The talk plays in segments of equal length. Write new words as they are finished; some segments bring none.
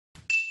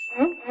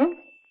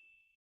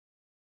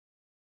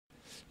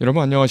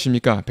여러분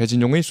안녕하십니까?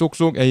 배진용의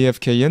쏙쏙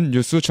AFKN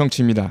뉴스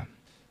청취입니다.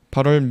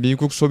 8월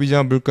미국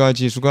소비자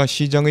물가지수가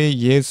시장의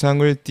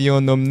예상을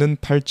뛰어넘는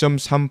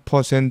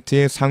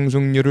 8.3%의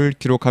상승률을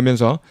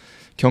기록하면서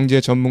경제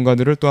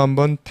전문가들을 또 한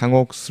번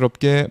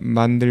당혹스럽게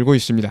만들고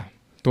있습니다.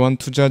 또한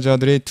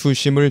투자자들의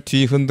투심을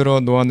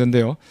뒤흔들어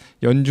놓았는데요.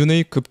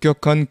 연준의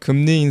급격한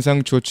금리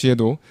인상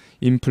조치에도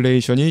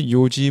인플레이션이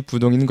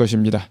요지부동인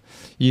것입니다.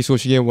 이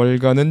소식에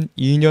월가는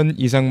 2년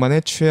이상 만에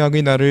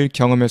최악의 날을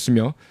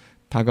경험했으며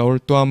다가올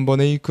또 한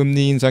번의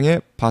금리 인상에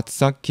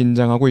바싹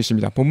긴장하고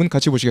있습니다. 본문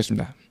같이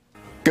보시겠습니다.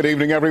 Good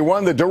evening,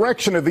 everyone. The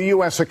direction of the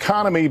U.S.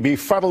 economy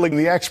befuddling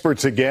the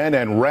experts again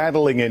and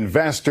rattling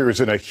investors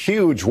in a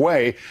huge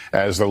way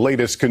as the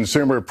latest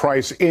consumer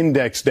price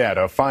index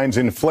data finds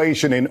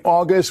inflation in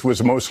August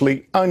was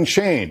mostly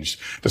unchanged,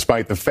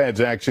 despite the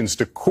Fed's actions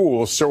to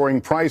cool soaring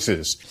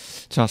prices.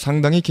 자,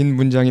 상당히 긴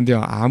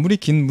문장인데요. 아무리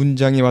긴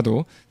문장이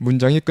와도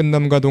문장이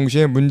끝남과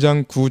동시에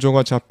문장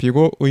구조가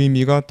잡히고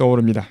의미가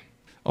떠오릅니다.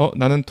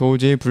 나는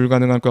도저히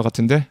불가능할 것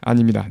같은데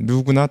아닙니다.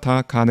 누구나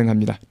다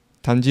가능합니다.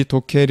 단지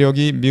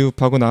독해력이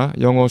미흡하거나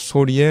영어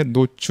소리에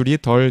노출이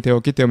덜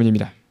되었기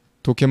때문입니다.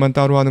 독해만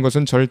따로 하는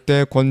것은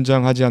절대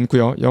권장하지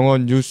않고요. 영어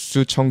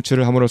뉴스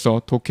청취를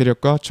함으로써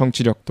독해력과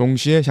청취력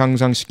동시에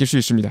향상시킬 수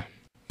있습니다.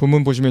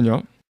 본문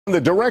보시면요.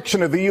 The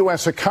direction of the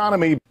U.S.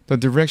 economy. The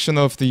direction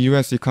of the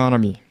U.S.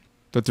 economy.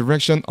 The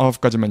direction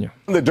of까지만요.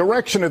 The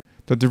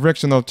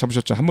direction of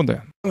잡으셨죠? 한 번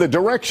더요. The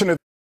direction of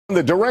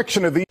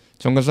the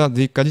정관사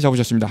the까지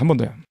잡으셨습니다. 한 번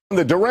더요.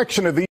 The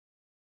direction of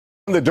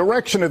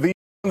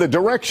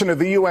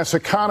the U.S.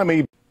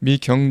 economy. 미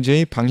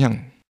경제의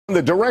방향.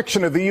 The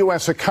direction of the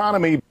U.S.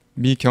 economy.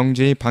 미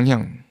경제의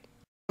방향.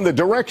 The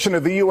direction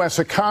of the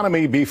U.S.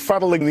 economy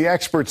befuddling the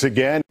experts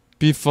again.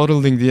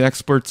 Befuddling the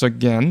experts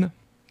again.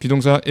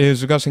 비동사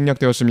is가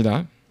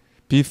생략되었습니다.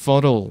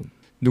 Befuddle.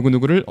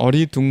 누구누구를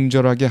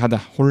어리둥절하게 하다,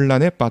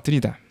 혼란에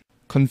빠뜨리다.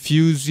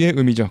 Confuse의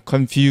의미죠.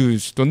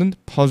 Confuse 또는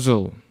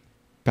puzzle.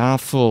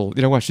 Baffle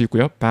이라고 할 수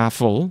있고요.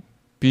 Baffle.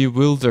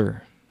 Bewilder.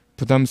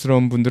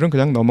 부담스러운 분들은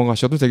그냥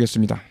넘어가셔도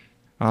되겠습니다.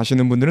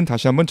 아시는 분들은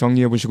다시 한번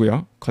정리해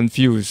보시고요.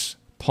 Confuse,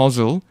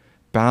 puzzle,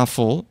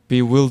 baffle,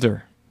 bewilder.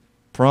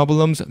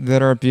 Problems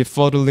that are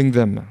befuddling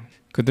them.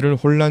 그들을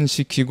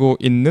혼란시키고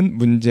있는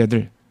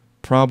문제들.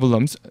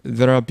 Problems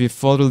that are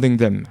befuddling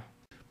them.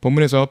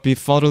 본문에서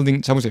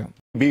befuddling 잡으세요.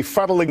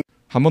 Befuddling.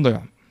 한 번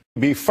더요.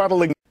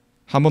 Befuddling.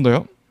 한 번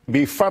더요.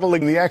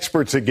 Befuddling the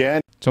experts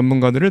again.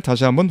 전문가들을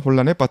다시 한번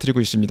혼란에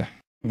빠뜨리고 있습니다.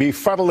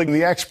 Befuddling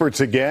the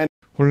experts again.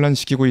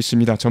 혼란시키고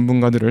있습니다.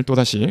 전문가들을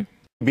또다시.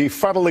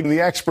 Befuddling the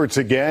experts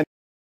again.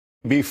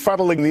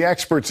 Befuddling the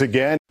experts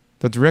again.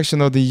 The direction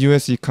of the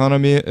U.S.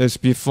 economy is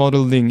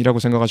befuddling 이라고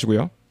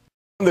생각하시고요.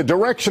 The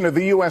direction of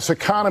the U.S.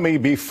 economy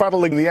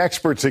befuddling the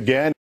experts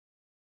again.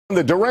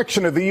 The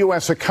direction of the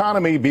U.S.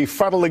 economy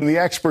befuddling the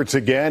experts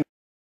again.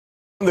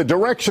 The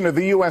direction of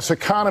the U.S.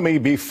 economy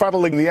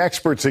befuddling the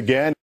experts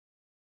again.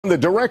 The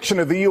direction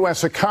of the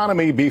U.S.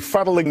 economy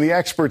befuddling the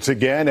experts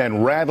again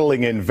and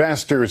rattling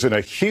investors in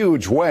a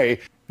huge way.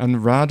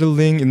 And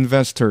rattling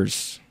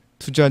investors.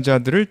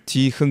 투자자들을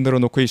뒤흔들어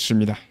놓고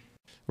있습니다.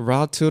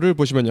 rattle를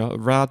보시면요.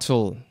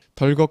 rattle.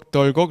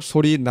 덜컥덜컥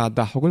소리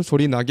나다 혹은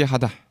소리 나게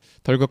하다.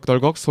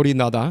 덜컥덜컥 소리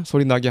나다,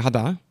 소리 나게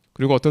하다.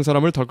 그리고 어떤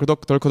사람을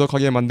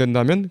덜커덕하게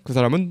만든다면 그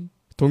사람은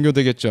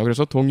동요되겠죠.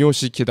 그래서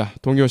동요시키다,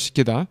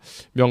 동요시키다.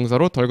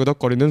 명사로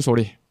덜커덕거리는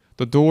소리.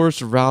 The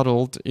doors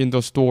rattled in the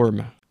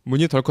storm.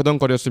 문이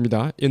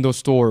덜커덕거렸습니다. In the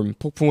storm.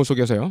 폭풍우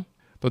속에서요.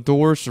 The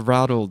doors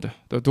rattled.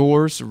 The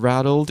doors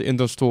rattled in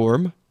the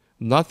storm.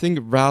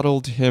 Nothing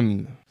rattled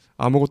him.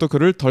 아무것도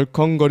그를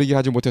덜컹거리게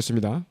하지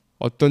못했습니다.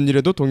 어떤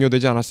일에도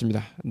동요되지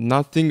않았습니다.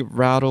 Nothing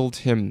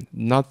rattled him.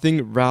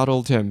 Nothing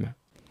rattled him.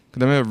 그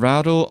다음에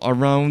rattle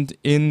around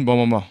in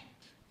뭐뭐뭐.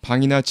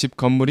 방이나 집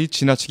건물이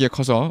지나치게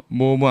커서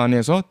뭐뭐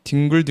안에서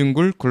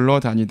뒹굴뒹굴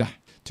굴러다니다.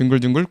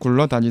 뒹굴뒹굴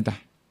굴러다니다.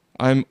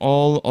 I'm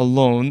all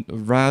alone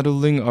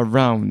rattling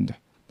around.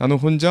 나는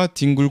혼자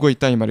뒹굴고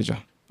있다 이 말이죠.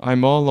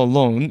 I'm all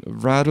alone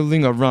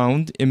rattling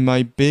around in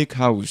my big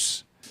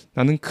house.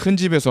 나는 큰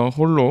집에서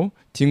홀로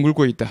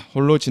뒹굴고 있다.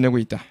 홀로 지내고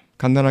있다.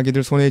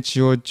 갓난아기들 손에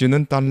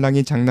쥐어주는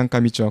딸랑이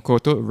장난감 있죠.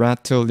 그것도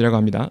rattle이라고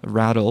합니다.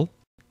 rattle.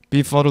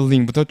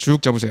 befuddling부터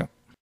쭉 잡으세요.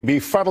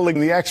 Befuddling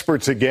the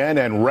experts again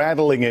and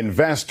rattling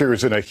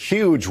investors in a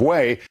huge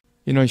way.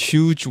 In a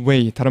huge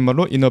way. 다른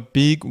말로 in a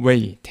big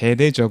way.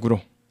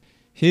 대대적으로.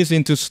 He's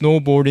into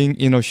snowboarding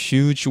in a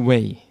huge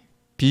way.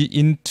 be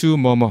into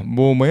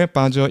뭐뭐에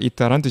빠져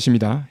있다란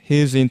뜻입니다.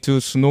 He's into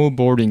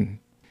snowboarding.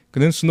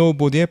 그는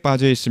스노우보드에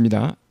빠져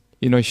있습니다.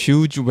 In a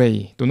huge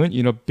way 또는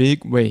in a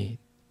big way.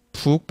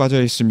 푹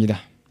빠져 있습니다.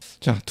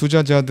 자,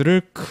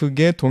 투자자들을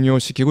크게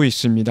동요시키고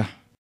있습니다.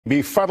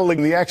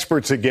 Befuddling the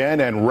experts again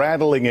and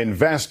rattling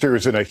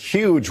investors in a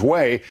huge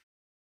way.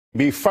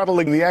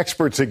 Befuddling the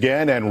experts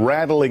again and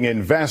rattling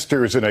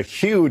investors in a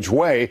huge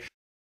way.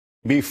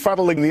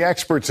 Befuddling the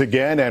experts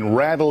again and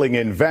rattling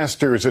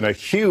investors in a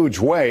huge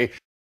way.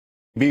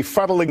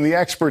 Befuddling the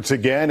experts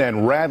again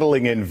and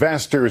rattling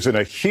investors in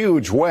a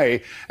huge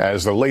way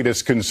as the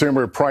latest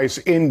consumer price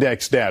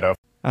index data.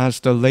 as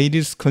the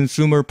latest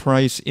consumer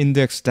price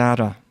index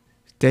data.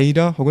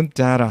 data 혹은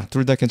data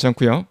둘 다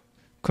괜찮고요.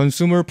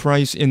 consumer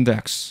price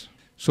index,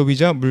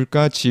 소비자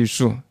물가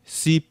지수,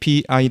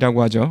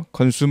 CPI라고 하죠.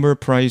 consumer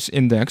price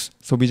index,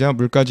 소비자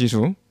물가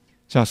지수.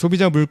 자,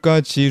 소비자 물가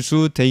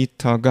지수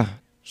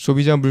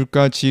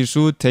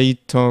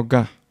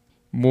데이터가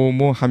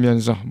뭐뭐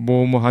하면서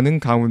뭐뭐 하는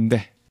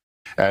가운데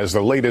as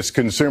the latest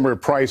consumer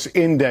price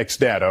index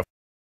data,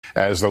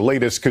 as the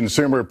latest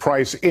consumer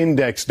price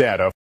index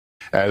data,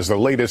 as the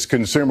latest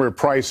consumer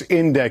price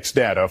index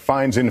data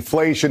finds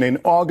inflation in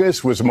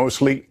August was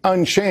mostly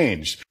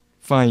unchanged.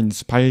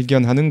 finds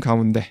발견하는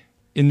가운데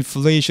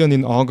inflation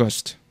in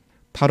August,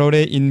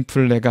 8월의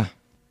인플레가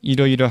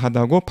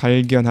이러이러하다고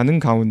발견하는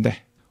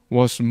가운데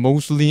was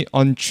mostly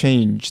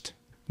unchanged,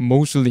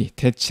 mostly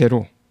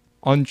대체로,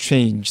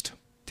 unchanged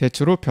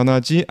대체로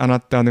변하지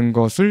않았다는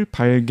것을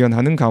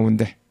발견하는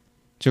가운데,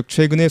 즉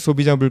최근의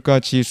소비자 물가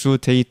지수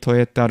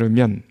데이터에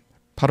따르면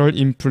 8월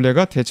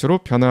인플레가 대체로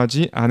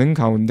변하지 않은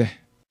가운데,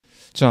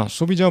 자,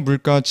 소비자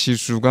물가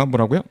지수가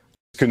뭐라고요?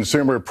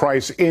 Consumer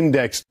price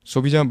index,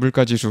 소비자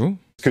물가 지수,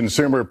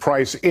 consumer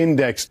price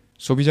index,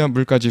 소비자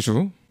물가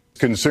지수,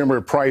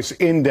 consumer price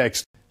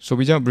index,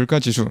 소비자 물가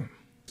지수.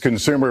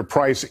 consumer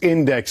price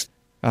index,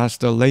 as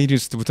the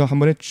latest부터 한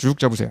번에 쭉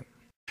잡으세요.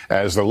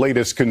 as the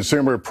latest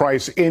consumer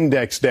price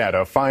index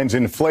data finds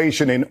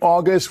inflation in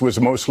August was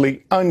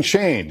mostly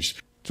unchanged.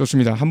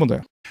 좋습니다. 한 번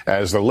더요.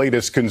 As the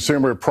latest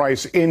consumer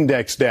price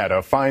index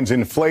data finds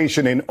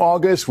inflation in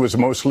August was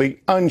mostly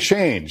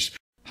unchanged.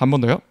 한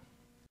번 더요.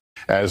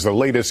 As the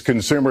latest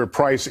consumer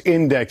price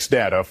index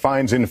data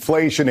finds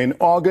inflation in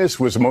August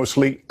was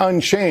mostly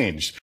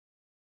unchanged.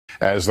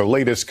 As the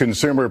latest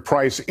consumer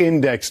price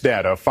index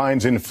data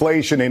finds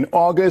inflation in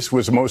August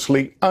was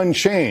mostly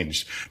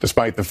unchanged,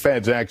 despite the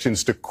Fed's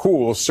actions to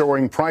cool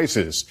soaring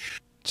prices.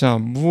 자,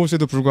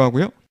 무엇에도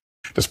불구하고요.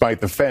 Despite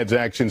the Fed's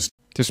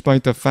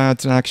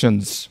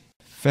actions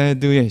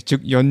Fed의,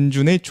 즉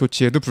연준의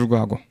조치에도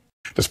불구하고.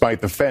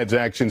 Despite the Fed's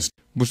actions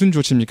무슨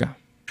조치입니까?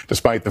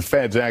 Despite the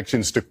Fed's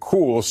actions to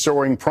cool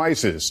soaring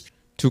prices.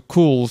 To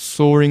cool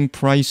soaring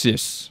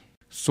prices.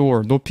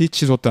 soar, 높이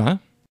치솟다.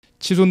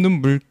 치솟는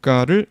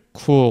물가를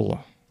cool,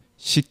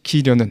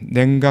 식히려는,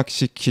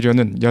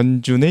 냉각시키려는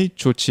연준의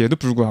조치에도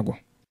불구하고.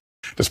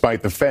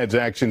 Despite the Fed's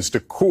actions to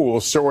cool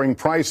soaring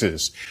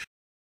prices.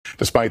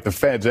 Despite the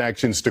Fed's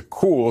actions to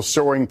cool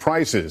soaring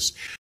prices.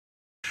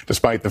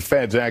 Despite the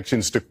Fed's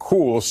actions to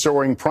cool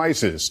soaring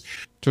prices.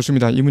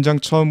 좋습니다. 이 문장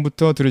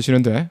처음부터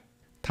들으시는데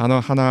단어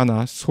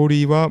하나하나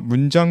소리와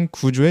문장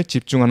구조에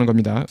집중하는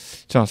겁니다.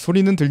 자,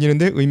 소리는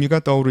들리는데 의미가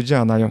떠오르지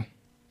않아요.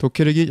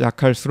 독해력이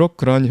약할수록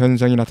그러한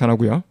현상이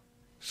나타나고요.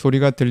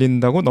 소리가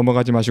들린다고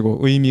넘어가지 마시고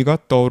의미가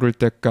떠오를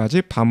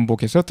때까지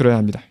반복해서 들어야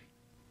합니다.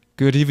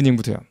 Good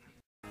evening부터요.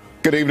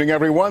 Good evening,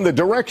 everyone. The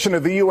direction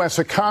of the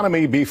U.S.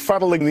 economy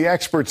befuddling the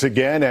experts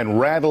again and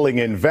rattling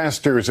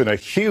investors in a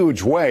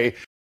huge way.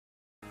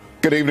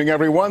 Good evening,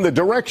 everyone. The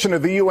direction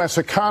of the U.S.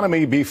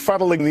 economy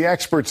befuddling the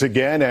experts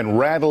again and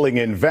rattling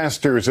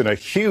investors in a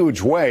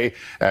huge way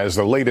as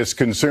the latest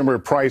consumer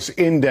price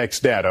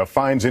index data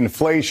finds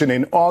inflation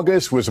in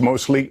August was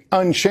mostly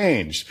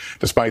unchanged,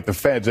 despite the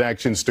Fed's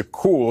actions to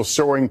cool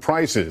soaring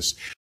prices.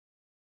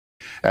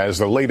 As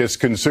the latest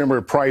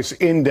consumer price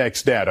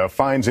index data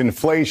finds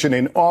inflation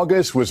in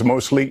August was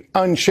mostly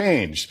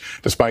unchanged,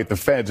 despite the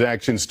Fed's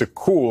actions to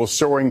cool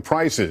soaring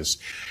prices.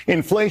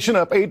 Inflation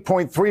up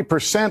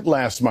 8.3%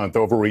 last month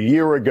over a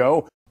year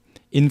ago.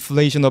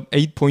 Inflation up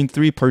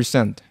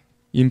 8.3%.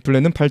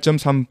 인플레는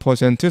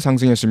 8.3%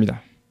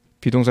 상승했습니다.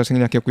 비동사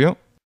생략했고요.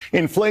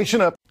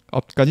 Inflation up.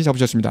 up까지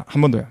잡으셨습니다.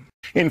 한 번 더요.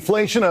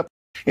 Inflation up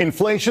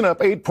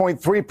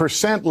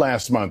 8.3%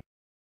 last month.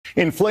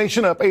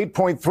 Inflation up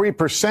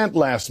 8.3%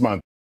 last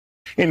month.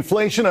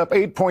 Inflation up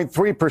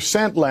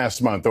 8.3%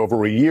 last month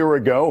over a year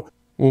ago.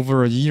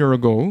 Over a year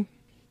ago,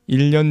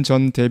 1년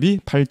전 대비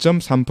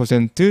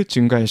 8.3%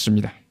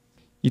 증가했습니다.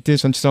 이때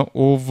전치사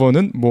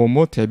over는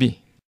뭐뭐 대비.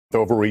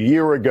 Over a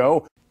year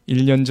ago.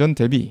 1년 전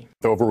대비.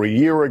 Over a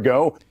year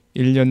ago.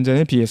 1년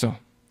전에 비해서.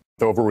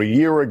 Over a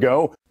year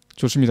ago.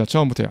 좋습니다.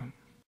 처음부터요.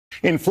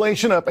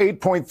 Inflation up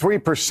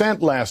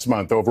 8.3% last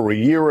month over a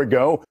year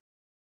ago.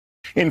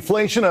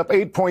 Inflation up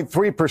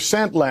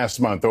 8.3% last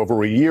month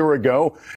over a year ago.